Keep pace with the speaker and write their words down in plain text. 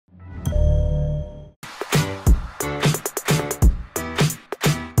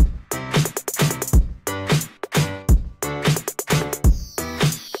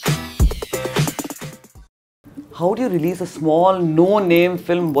how do you release a small no-name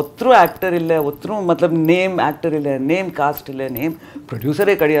film? Ottru actor illa, ottru matlab name actor illa, name cast illa, name producer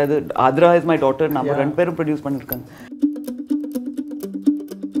e kadiyadu. Aadhan is my daughter. Namma rendu perum produce pannirukanga.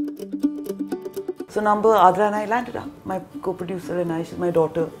 So number Aadhan and I landed up. My co-producer and I, she's my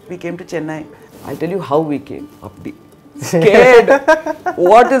daughter. We came to Chennai. I'll tell you how we came. Abdi. Scared.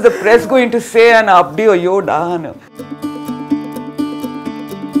 What is the press going to say? And Abdi or Yodan.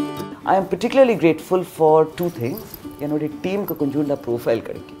 I am particularly grateful for two things. என்னோட டீமுக்கு கொஞ்சோண்டா profile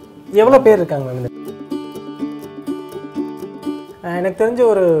கிடைக்கும். எவ்வளோ பேர் இருக்காங்க ma'am? எனக்கு தெரிஞ்ச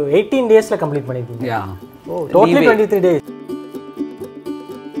ஒரு 18 டேஸ்ல கம்ப்ளீட் பண்ணிருக்கீங்க. Yeah. Oh, totally 23 days.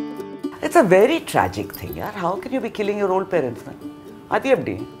 It's a very tragic thing, yaar. How can you be killing your old parents? அது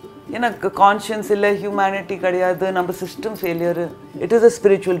எப்படி? எனக்கு கான்ஷியன்ஸ் இல்லை, ஹியூமனிட்டி கிடையாது, நம்ம system failure. It is a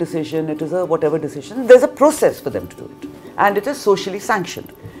spiritual decision, it is a whatever decision. There's a process for them to do it. And it is socially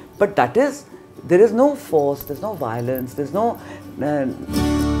sanctioned. But that is, there is no force, there's no violence, there's no...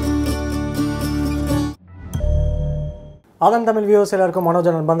 Aadhan Tamil viewers எல்லாருக்கும்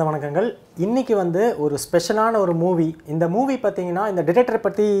மனோஜன் அன்பார்ந்த வணக்கங்கள். இன்றைக்கி வந்து ஒரு ஸ்பெஷலான ஒரு movie. இந்த movie பார்த்தீங்கன்னா, இந்த டிரெக்டரை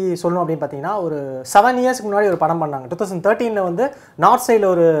பற்றி சொல்லணும் அப்படின்னு பார்த்தீங்கன்னா, ஒரு 7 இயர்ஸ்க்கு முன்னாடி ஒரு படம் பண்ணாங்க. 2013 வந்து நார்த்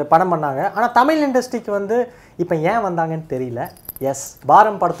சைடில் ஒரு படம் பண்ணாங்க. ஆனால் தமிழ் இண்டஸ்ட்ரிக்கு வந்து இப்போ ஏன் வந்தாங்கன்னு தெரியல. எஸ்,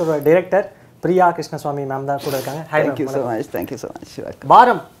 பாரம் படத்தோட டிரெக்டர் பிரியா கிருஷ்ணஸ்வாமி மேம் தான் கூட இருக்காங்க. Thank you so much.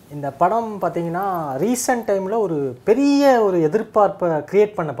 பாரம் இந்த படம் பார்த்தீங்கன்னா ரீசெண்ட் டைமில் ஒரு பெரிய ஒரு எதிர்பார்ப்பை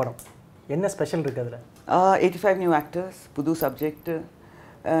க்ரியேட் பண்ண படம். என்ன ஸ்பெஷல் இருக்குது அதில்? 85 new actors, புது சப்ஜெக்ட்.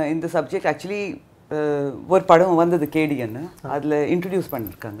 இந்த சப்ஜெக்ட் ஆக்சுவலி ஒரு படம் வந்தது கேடின்னு, அதில் இன்ட்ரடியூஸ்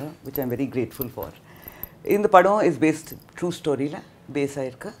பண்ணியிருக்காங்க, which I am very grateful for. இந்த படம் இஸ் பேஸ்ட் ட்ரூ ஸ்டோரியில் பேஸ்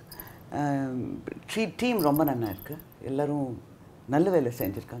ஆகிருக்கு. டீம் ரொம்ப நல்லா இருக்குது, எல்லோரும் நல்ல வேலை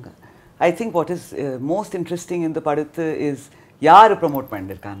செஞ்சுருக்காங்க. I think what is most interesting இந்த படத்து இஸ் யார் ப்ரமோட்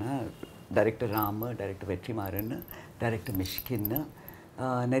பண்ணியிருக்காங்க. Director Ramu, director Vetrimaaran, director மிஷ்கின்னு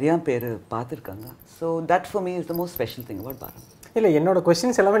நிறையா பேர் பார்த்துருக்காங்க. So that for me is the most special thing about பாரம். இல்லை, என்னோட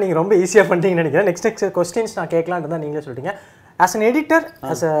கொஸ்டின்ஸ் எல்லாமே நீங்கள் ரொம்ப ஈஸியாக பண்ணிட்டீங்கன்னு நினைக்கிறேன். நெக்ஸ்ட் கொஸ்டின்ஸ் நான் கேட்கலான்னு தான் நீங்களே சொல்லிட்டீங்க. As an editor,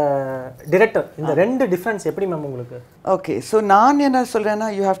 as a director, இந்த ரெண்டு டிஃப்ரென்ஸ் எப்படி மேம் உங்களுக்கு? ஓகே, ஸோ நான் என்ன சொல்கிறேன்னா,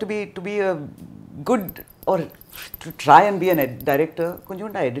 you have to be a good or to try and be an director,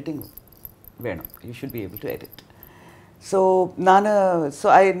 கொஞ்சோண்டா editing வேணும். You should be able to edit. So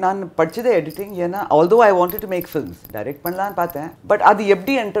நான் படித்ததே editing. ஏன்னா although I wanted to make films, direct பண்ணலான்னு பார்த்தேன். But அது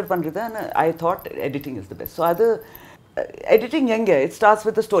எப்படி என்டர் பண்ணுறதுன்னு I thought editing is the best. So அது editing எங்கே? It starts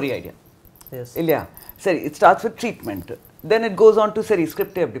with story idea இல்லையா? சரி, it starts with treatment, then it goes on to சரி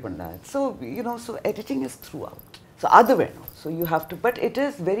ஸ்கிரிப்ட் எப்படி பண்ணலாம். So you know, so editing is through out. So அது வேணும். So you have to, but it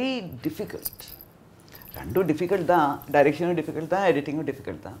is very difficult. ரெண்டும் difficult தான், டைரெக்ஷனும் difficult தான், எடிட்டிங்கும்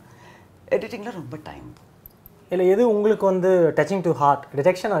டிஃபிகல்ட் தான். எடிட்டிங்கில் ரொம்ப டைம். இல்லை, எது உங்களுக்கு வந்து touching to heart,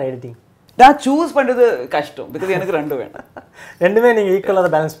 direction R editing? நான் சூஸ் பண்ணுறது கஷ்டம், பிகாஸ் எனக்கு ரெண்டும் வேணும். ரெண்டுமே நீங்கள் ஈக்குவலாக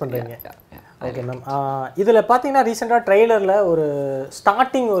தான் பேலன்ஸ் பண்ணுறீங்க. ஓகே மேம், இதில் பார்த்தீங்கன்னா ரீசெண்டாக ட்ரெய்லரில் ஒரு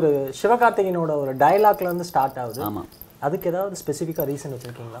ஸ்டார்டிங் ஒரு சிவகார்த்திகேயனோட ஒரு டயலாக்ல வந்து ஸ்டார்ட் ஆகுது. ஆமாம், அதுக்கு ஏதாவது ஸ்பெசிஃபிக்காக ரீசன்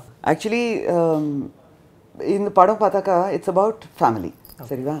வச்சுருக்கீங்களா? ஆக்சுவலி இந்த படம் பார்த்தாக்கா இட்ஸ் அபவுட் ஃபேமிலி.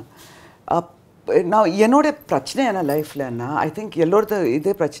 சரிவா? நான் என்னோட பிரச்சனை என்ன லைஃப்லன்னா, ஐ திங்க் எல்லோரது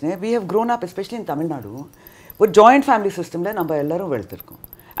இதே பிரச்சனை. We have grown up especially in Tamil Nadu. ஒரு ஜாயிண்ட் ஃபேமிலி சிஸ்டமில் நம்ம எல்லோரும் வெளுத்துருக்கோம்.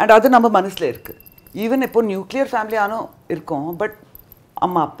 அண்ட் அது நம்ம மனசில் இருக்குது. ஈவன் இப்போ நியூக்ளியர் ஃபேமிலி ஆனும் இருக்கோம். பட்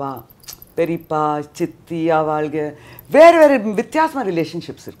அம்மா அப்பா, பெரியப்பா, சித்தி, அவள்க வேறு வேறு வித்தியாசமாக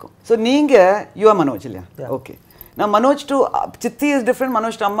ரிலேஷன்ஷிப்ஸ் இருக்கும். ஸோ நீங்கள் யூஆர் மனோஜ் இல்லையா? ஓகே, நான் மனோஜ் டு சித்தி இஸ் டிஃப்ரெண்ட்,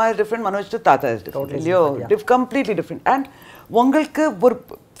 மனோஜ் டு அம்மா இஸ் டிஃப்ரெண்ட், மனோஜ் டு தாத்தா இஸ் டிஃப்ரெண்ட் இல்லையோ? Completely different. அண்ட் உங்களுக்கு ஒரு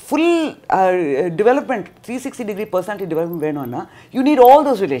full development, 360-degree personality development வேணும்னா you need all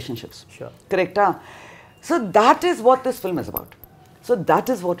those relationships. Sure. Correct? So that is what this film is about. So that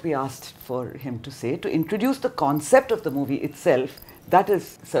is what we asked for him to say, to introduce the concept of the movie itself. That is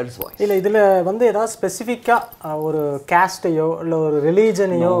Sir's voice. இல்லை, இதில் வந்து ஏதாவது ஸ்பெசிஃபிக்காக ஒரு கேஸ்டையோ இல்லை ஒரு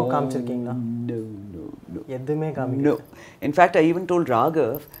ரிலீஜனையோ காமிச்சிருக்கீங்களா? எதுவுமே காமிக்கல. No. In fact, I even told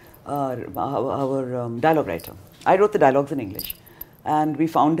Raghav, our dialogue writer, I wrote the dialogues in English. And we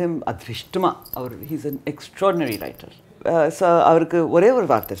found him adrishtama. He's an extraordinary writer. So அவருக்கு ஒரே ஒரு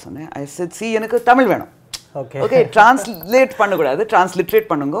வார்த்தை சொன்னேன். I said, see, எனக்கு தமிழ் வேணும். Okay, translate பண்ணக்கூடாது, transliterate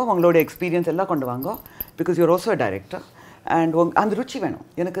பண்ணுங்க, உங்களோட எக்ஸ்பீரியன்ஸ் எல்லாம் கொண்டு வாங்க, because you're also a director. And அந்த ருச்சி வேணும்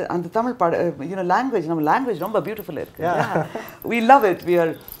எனக்கு. அந்த தமிழ் லாங்குவேஜ், நம்ம லாங்குவேஜ் ரொம்ப பியூட்டிஃபுல்லாக இருக்குது. We love it. We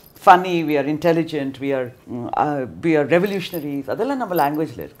are funny, we are intelligent, we are revolutionaries. அதெல்லாம் நம்ம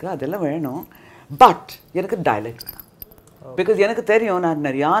லாங்குவேஜில் இருக்குது, அதெல்லாம் வேணும். பட் எனக்கு டயலெக்ட் வேணும். Because எனக்கு தெரியும், நான்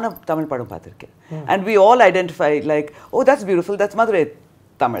நிறையான தமிழ் படம் பார்த்துருக்கேன். And we all identify like, oh, that's beautiful, that's Madurai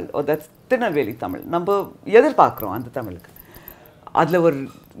Tamil, or that's Tirunelveli Tamil. நம்ம எதிர்பார்க்குறோம் அந்த தமிழுக்கு. அதில் ஒரு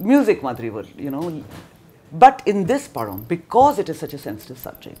மியூசிக் மாதிரி ஒரு But in this padam, because it is such a sensitive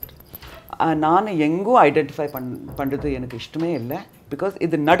subject, நான் எங்கோ ஐடென்டிஃபை பண்ணுறது எனக்கு இஷ்டமே இல்லை. பிகாஸ்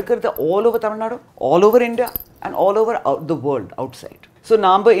இது நடக்கிறது all over Tamil Nadu, all over India and all over the world outside. So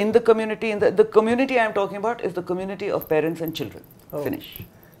நாம் in the community, the community I am talking about is the community of parents and children. Finish.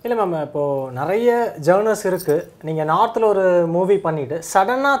 இல்லை ma'am, இப்போது நிறைய journals இருக்குது. நீங்கள் நார்த்தில் ஒரு movie பண்ணிவிட்டு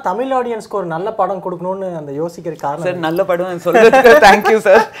சடனாக தமிழ் ஆடியன்ஸ்க்கு ஒரு நல்ல படம் கொடுக்கணும்னு அந்த யோசிக்கிற காரணம்? சார் நல்ல படம் சொல்கிறதுக்கு தேங்க்யூ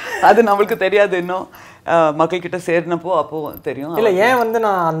சார். அது நம்மளுக்கு தெரியாது, இன்னும் மக்கள்கிட்ட சேர்னப்போ அப்போது தெரியும். இல்லை, ஏன் வந்து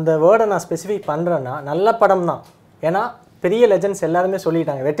நான் அந்த வேர்டை நான் ஸ்பெசிஃபிக் பண்ணுறேன்னா நல்ல படம் தான். ஏன்னா பெரிய லெஜெண்ட்ஸ் எல்லாருமே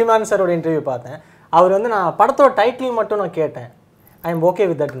சொல்லிட்டாங்க. வெற்றிமாறன் சாரோட இன்டர்வியூ பார்த்தேன். அவர் வந்து நான் படத்தோட டைட்டில் மட்டும் நான் கேட்டேன், ஐ எம் ஓகே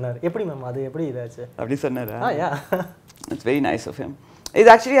வித் தட்னார். எப்படி மேம் அது எப்படி இதாச்சு? அப்படி சொன்னாரா? யா, it's very nice of him. இது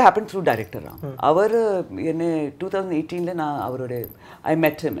ஆக்சுவலி ஹேப்பன் த்ரூ டைரக்டர். அவர் என்ன 2018 நான் அவரோட ஐ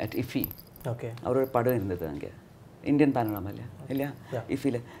மெட் ஹிம் அட் இஃபி. ஓகே, அவரோட படம் இருந்தது அங்கே இந்தியன் பேனராமா இல்லையா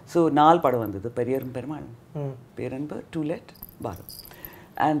இஃபியில். ஸோ 4 படம் வந்தது. பெரியரும் பெருமாள், பேரன்பு, டூலெட், பாரம்.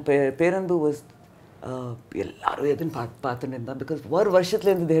 அண்ட் பேரன்பு வாஸ் எல்லாரும் எதுன்னு பார்த்துட்டு இருந்தா. பிகாஸ் ஒரு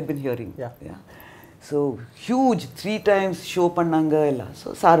வருஷத்துலேருந்து they had been hearing. So huge 3 times show பண்ணாங்க எல்லாம்.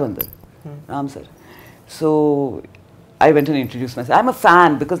 ஸோ சார் வந்தார், Ram sir. So I went and introduced myself. I'm a fan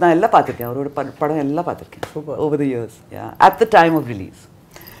because நான் எல்லாம் பார்த்துருக்கேன், அவரோட படம் எல்லாம் பார்த்துருக்கேன் over the years. At the time of release.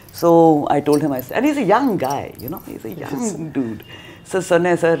 So I told him, I said, and he's a young guy, you know, he's a young dude. So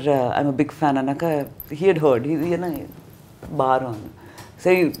சொன்னேன், sir, I'm a big fan. அண்ணாக்கா he had heard, என்ன பாரம்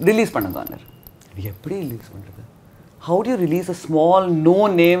சரி release பண்ணுங்க. எப்படி release பண்ணுறது? How do you release a small no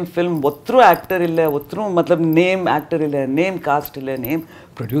name film? ஒத்தரு actor இல்லை, ஒத்தரு மத்தலப் name actor இல்லை, name cost இல்லை, நேம்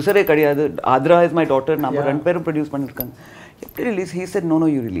ப்ரொடியூசரே கிடையாது. ஆத்ரா இஸ் மை டாட்டர், நம்ம 2 பேரும் ப்ரொடியூஸ் பண்ணியிருக்காங்க. எப்படி release? He said, no,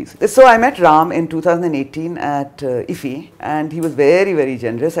 you release. So I met Ram in 2018 at IFI and he was very, very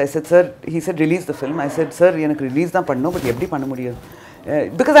generous. I said, sir, he said, release the film. I said, sir, எனக்கு release தான் பண்ணணும், but எப்படி பண்ண முடியும்?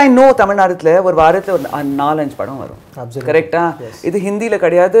 Because I know தமிழ்நாடுல ஒரு வாரத்தில் ஒரு 4-5 படம் வரும், கரெக்டா? இது ஹிந்தியில்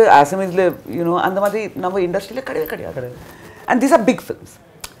கிடையாது, அசாமீஸில், யூனோ, அந்த மாதிரி நம்ம இண்டஸ்ட்ரியில் கிடையாது. And these are big films.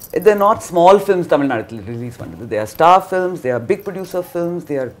 They're not small films தமிழ்நாட்டில் ரிலீஸ் பண்ணுறது. They are star films, they are big producer films,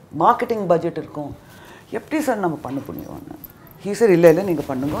 they are marketing budget இருக்கும். எப்படி சார் நம்ம பண்ண முடியும்? He said, இல்லை நீங்கள்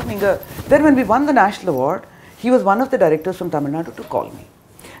பண்ணுங்க. நீங்கள் then when we won the national award, he was one of the directors from Tamil Nadu to call me.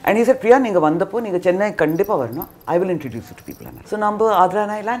 And he said, Priya, நீங்கள் வந்தப்போ நீங்கள் சென்னை கண்டிப்பாக வரணும். I will introduce you to people. So நம்ம Aadhan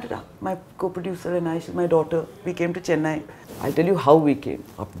and I landed up. My co-producer and I, my daughter, we came to Chennai. I'll tell you how we came.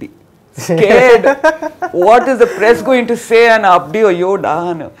 Abdi. Scared. What is the press going to say? And Abdi or Yoda.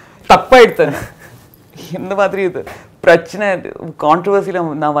 தப்பாயிடுத்தேன். இந்த மாதிரி இது பிரச்சனை கான்ட்ரவர்சியில்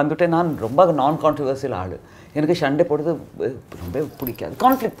நான் வந்துட்டேன். நான் ரொம்ப நான் controversial ஆள். எனக்கு சண்டை போடுறது ரொம்ப பிடிக்காது,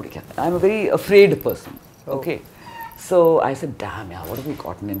 கான்ஃப்ளிக்ட் பிடிக்காது. I am a very afraid person. Okay. So I said, damn, yeah, what have we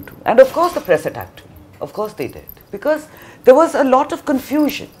gotten into? And of course the press attacked me. Of course they did. Because there was a lot of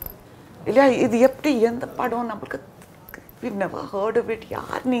confusion. இல்லையா, இது எப்படி எந்த படம் நம்மளுக்கு, we've never heard of it,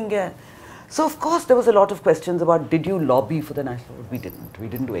 யார் நீங்கள்? So of course there was a lot of questions about, did you lobby for the national award? We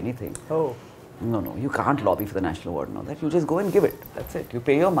didn't do anything. Oh. No, you can't lobby for the national award. No, that you just go and give it. That's it. You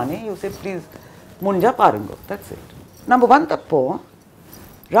pay your money, you say, please, munja parungo. That's it. Number one, tappo,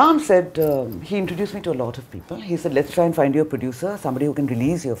 Ram said, he introduced me to a lot of people. He said, let's try and find you a producer, somebody who can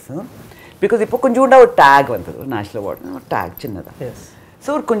release your film. Because ipo konjunda or tag vandadu, national award, no tag, chinnada. Yes.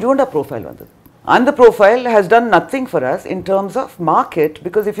 So konjunda profile vandadu. And the profile has done nothing for us in terms of market,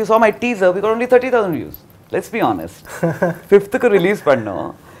 because if you saw my teaser, we got only 30,000 views. Let's be honest. 5th ku release panno.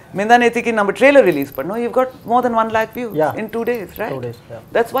 Mindanethiki number trailer release panno. You've got more than 1 lakh views in 2 days, right? 2 days, yeah.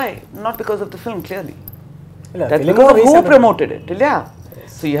 That's why, not because of the film, clearly. That's because of who promoted it. Yeah.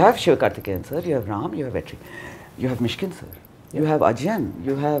 Yes. So you have Shivakarthikeyan sir, you have Ram, you have Vetri, you have Mishkin sir, you have Aadhan,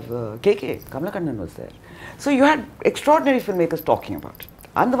 you have KK, Kamalakannan was there. So you had extraordinary filmmakers talking about it.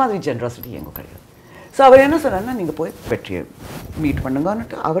 அந்த மாதிரி ஜென்ராசிட்டி எங்கே கிடையாது. So அவர் என்ன சொன்னார்னா, நீங்கள் போய் வெற்றியை meet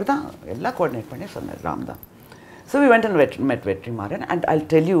பண்ணுங்கன்னுட்டு அவர் தான் எல்லாம் கோஆர்டினேட் பண்ணி சொன்னார், ராம் தான். ஸோ வி வெண்ட் அண்ட் மெட் Vetrimaaran. And I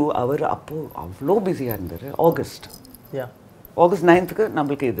tell you, அவர் அப்போது அவ்வளோ பிஸியாக இருந்தார். August 9th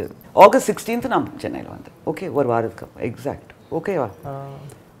நம்மளுக்கு இது, August 16th நான் சென்னையில் வந்தேன். ஓகே, ஒரு வாரத்துக்கு எக்ஸாக்ட். ஓகேவா?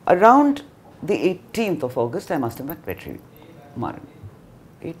 Around the 18th of August I must have met Vetrimaran.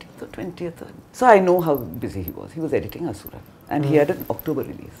 18th or 20th. So I know how busy he was. He was editing Asura. And he had an October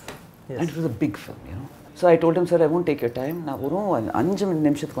release. Yes. And it was a big film, you know. So I told him, sir, I won't take your time.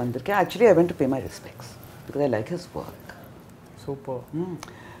 Actually, I went to pay my respects because I like his work. Super.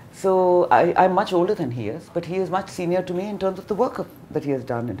 So I'm much older than he is, but he is much senior to me in terms of the work that he has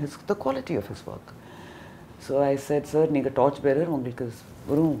done and the quality of his work. So I said, sir, நீங்க torch bearer, உங்களுக்கு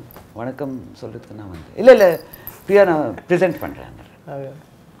ஒரு வணக்கம் சொல்றதுக்கு நான் வந்தேன். இல்ல பிரியா, நான் present பண்றேன்.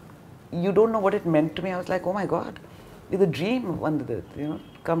 You don't know what it meant to me. I was like, oh my God. It's a dream, you know,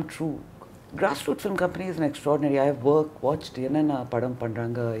 come true. grassroots film company is an extraordinary. I have watched enna padam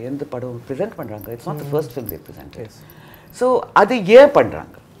pandranga, endha padam present pandranga. It's not the first film they presented. Yes. So adu ye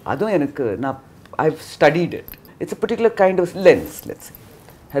pandranga. Adu enakku I've studied it. It's a particular kind of lens, let's say,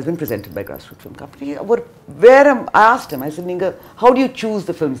 has been presented by grassroots film company. I asked him, I said, how do you choose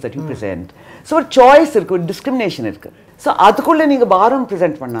the films that you present? So a choice irukku, discrimination irukku. So adukulla neenga Baaram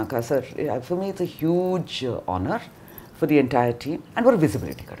present pannaka, sir, for me it's a huge honor for the entire team, and what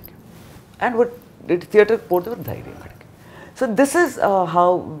visibility kadakku. And what theatre podhu or dhairya kadakku. So this is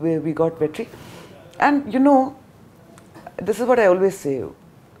how we got Vetri. And you know, this is what I always say,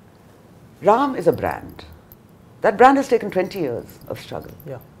 Ram is a brand. That brand has taken 20 years of struggle.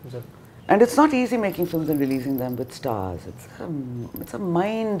 Yeah, exactly. And it's not easy making films and releasing them with stars. It's a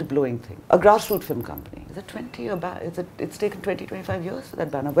mind-blowing thing. A grassroots film company. It's a 20-year it's taken 20-25 years for that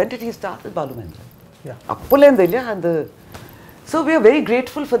banner. When did he start with Balu Menja? Yeah. So we are very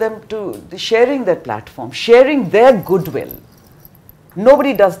grateful for them to sharing their platform, sharing their goodwill.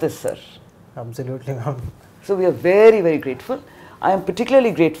 Nobody does this, sir. Absolutely, ma'am. So we are very, very grateful. I am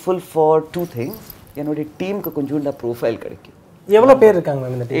particularly grateful for two things. என்னோட டீமுக்கு கொஞ்சோண்டா profile கிடைக்கும். எவ்வளவு பேர் இருக்காங்க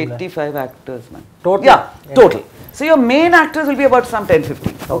ma'am இந்த டீம்ல? 85 actors, man. Total? Yeah, total. So your main actors will be about some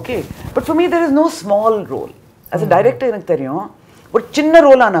 10-15. Okay. But for me there is no small role. As a director எனக்கு தெரியும் ஒரு சின்ன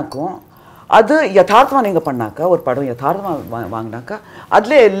ரோல் ஆனாக்கும் அது யதார்த்தமா நீங்க பண்ணாக்க ஒரு படம் யதார்த்தமா வாங்குனாக்க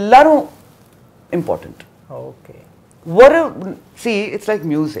அதுல எல்லாரும் இம்பார்ட்டன்ட். ஓகே. ஒரு see it's like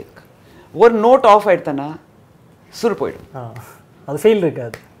music. ஒரு நோட் ஆஃப் ஆயிடுதனா சுரு போய்டும். அது ஃபீல்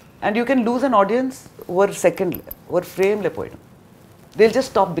இருக்காது. And you can lose an audience over second, over frame le poidum. They'll just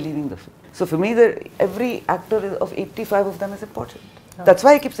stop believing the film. So for me, every actor of 85 of them is important. Yeah. That's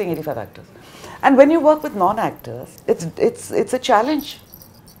why I keep saying 85 actors. And when you work with non-actors, it's a challenge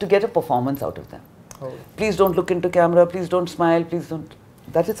to get a performance out of them. Oh. Please don't look into camera. Please don't smile. Please don't.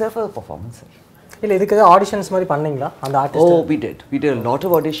 That itself is a performance. இல்ல இதுக்கு auditions மாதிரி பண்ணீங்களா அந்த artist? Oh, we did a lot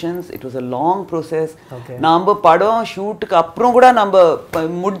of auditions. It was a long process. நம்ம படம் ஷூட்டுக்கு அப்புறம் கூட நம்ம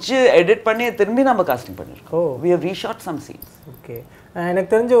முடிச்சு எடிட் பண்ணி திரும்பி நம்ம காஸ்டிங் பண்ணிருக்கோம். We have reshot some scenes. Okay.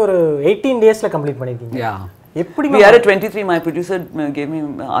 எனக்கு தெரிஞ்ச ஒரு 18 டேஸ்ல கம்ப்ளீட் பண்ணிருக்கீங்க. Yeah. எப்படி we are at 23. My producer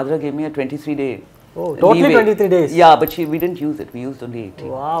Aadhan gave me a 23 day. Oh, totally leeway. 23 days. Yeah, but we didn't use it. We used only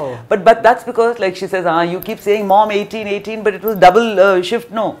 18. Wow. But that's because like she says, you keep saying mom 18, but it was double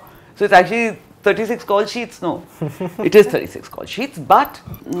shift. No. So it's actually 36 call sheets, no. It is 36 call sheets, but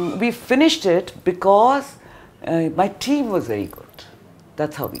we finished it because my team was very good.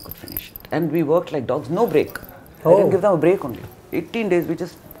 That's how we could finish it. And we worked like dogs, no break. I didn't give them a break only. 18 days, we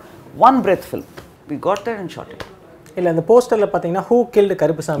just one breath film. We got there and shot it. இல்ல அந்த போஸ்டர்ல பாத்தீங்கன்னா who killed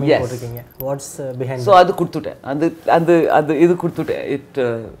Karuppusamy போட்டுருக்கீங்க. What's behind? So அது குடுத்துட்டேன். அது இது குடுத்துட்டேன். It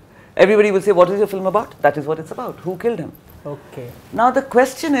everybody will say what is your film about? That is what it's about. Who killed him? Okay. Now the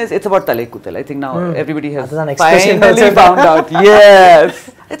question is, it's about Tale Kutal. I think now everybody has finally found out. Yes.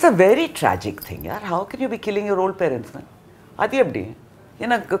 It's a very tragic thing, yaar. How can you be killing your old parents, man? Adi abdi.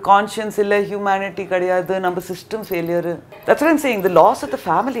 Yenna conscience illa, humanity kadiyadu, number system failure. That's what I'm saying. The loss of the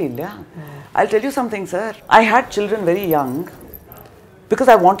family, illa. I'll tell you something, sir. I had children very young because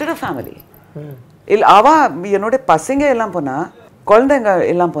I wanted a family. Ava yenode pasinga ellam pona, kolandanga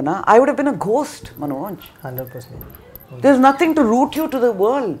ellam pona, I would have been a ghost, Manoj. 100%. There's nothing to root you to the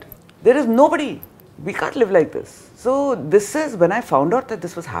world. There is nobody. We can't live like this. So this is when I found out that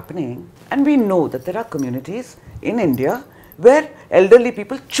this was happening, and we know that there are communities in India where elderly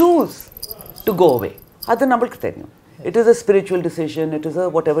people choose to go away. Adu nammalku theriyum. It is a spiritual decision, it is a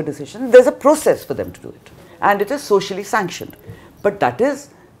whatever decision. There's a process for them to do it, and it is socially sanctioned. But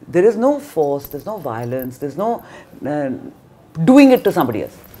there is no force, there's no violence, there's no doing it to somebody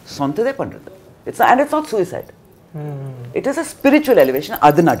else. Sontade pandrathu. And it's not suicide. It is a spiritual elevation.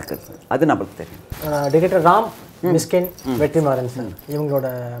 அது நடக்குது. அது நமக்கு தெரியும். Director Ram, மிஸ்கின், Vetrimaaran sir இவங்களோட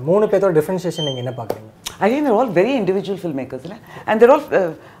மூணு பேரோட differentiation நீங்க என்ன பாக்குறீங்க? I think they're all very individual filmmakers, and they're all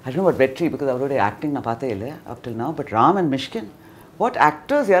I don't know about Vetri because அவரோட acting நான் பார்த்தே இல்ல up till now, but Ram and Mishkin, what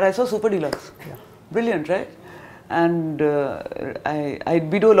actors here. I saw Super Deluxe. Yeah. Brilliant, right? And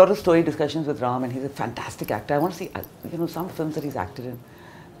we do a lot of story discussions with Ram, and he's a fantastic actor. I want to see some films that he's acted in.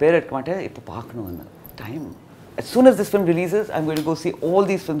 பேர் எடுக்க மாட்டேன் இப்போ பார்க்கணும் time. As soon as this film releases, I'm going to go see all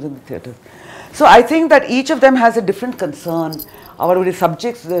these films in the theatres. So I think that each of them has a different concern. Our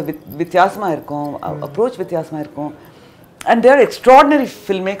subjects வித்தியாசமா இருக்கும், approach வித்தியாசமா இருக்கும், and they are extraordinary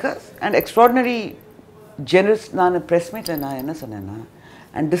filmmakers and extraordinary generous. நான் press meetல நான் என்ன சொன்னேன்னா,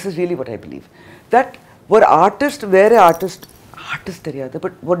 and this is really what I believe, that ஒரு artist வேற artist தெரியாது,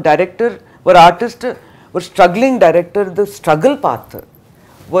 but ஒரு director, ஒரு artist, ஒரு struggling director, the struggle path,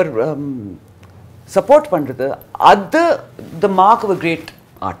 ஒரு support பண்றது, அது the mark of a great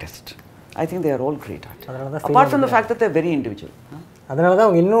artist. I think they are all great artists. அதனால தான் Apart from the fact that they're very individual. அதனால தான்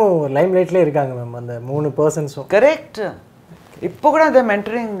அவங்க இன்னும் லைம் லைட்லேயே இருக்காங்க மேம் அந்த 3 பர்சன்ஸும். கரெக்ட். இப்போ கூட they're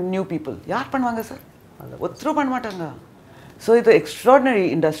mentoring new people. யார் பண்ணுவாங்க சார்? ஒருத்தரும் பண்ண மாட்டாங்க. So it's an extraordinary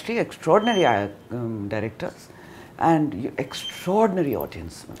industry, extraordinary directors and extraordinary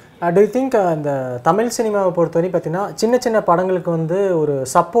audience. Do you think இந்த தமிழ் சினிமாவை பொறுத்தவரை பார்த்தீங்கன்னா சின்ன சின்ன படங்களுக்கு வந்து ஒரு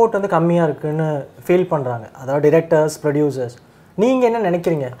சப்போர்ட் வந்து கம்மியாக இருக்குன்னு ஃபீல் பண்ணுறாங்க, அதாவது டிரெக்டர்ஸ், ப்ரொடியூசர்ஸ். நீங்கள் என்ன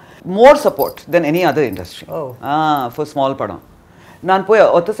நினைக்கிறீங்க? More support than any other industry. For small படம். நான் போய்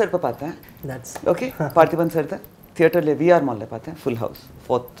ஒத்த செருப்பை பார்த்தேன். ஓகே, பார்த்திபன் சார் தான் தியேட்டரில் விஆர் மாலில் பார்த்தேன், ஃபுல் ஹவுஸ்,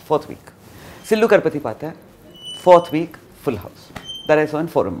 fourth week. சில்லு கர்பதி பார்த்தேன், 4th week, full house. That I saw in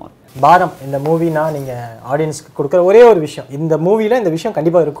Forum Mall. பாரம் இந்த மூவினா நீங்கள் ஆடியன்ஸ்க்கு கொடுக்குற ஒரே ஒரு விஷயம், இந்த மூவியில் இந்த விஷயம்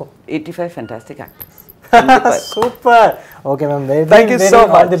கண்டிப்பாக இருக்கும். 85 fantastic actors. Super. Okay ma'am, thank you so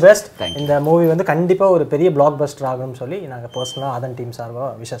much. All the best. இந்த மூவி வந்து கண்டிப்பாக ஒரு பெரிய பிளாக் பஸ்டர் ஆகும்னு சொல்லி நாங்கள் பர்சனலாக ஆதன் டீம்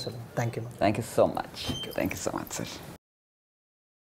சார்பாக விஷயம் சொல்லுங்கள். Thank you ma'am. Thank you so much. Thank you so much, sir.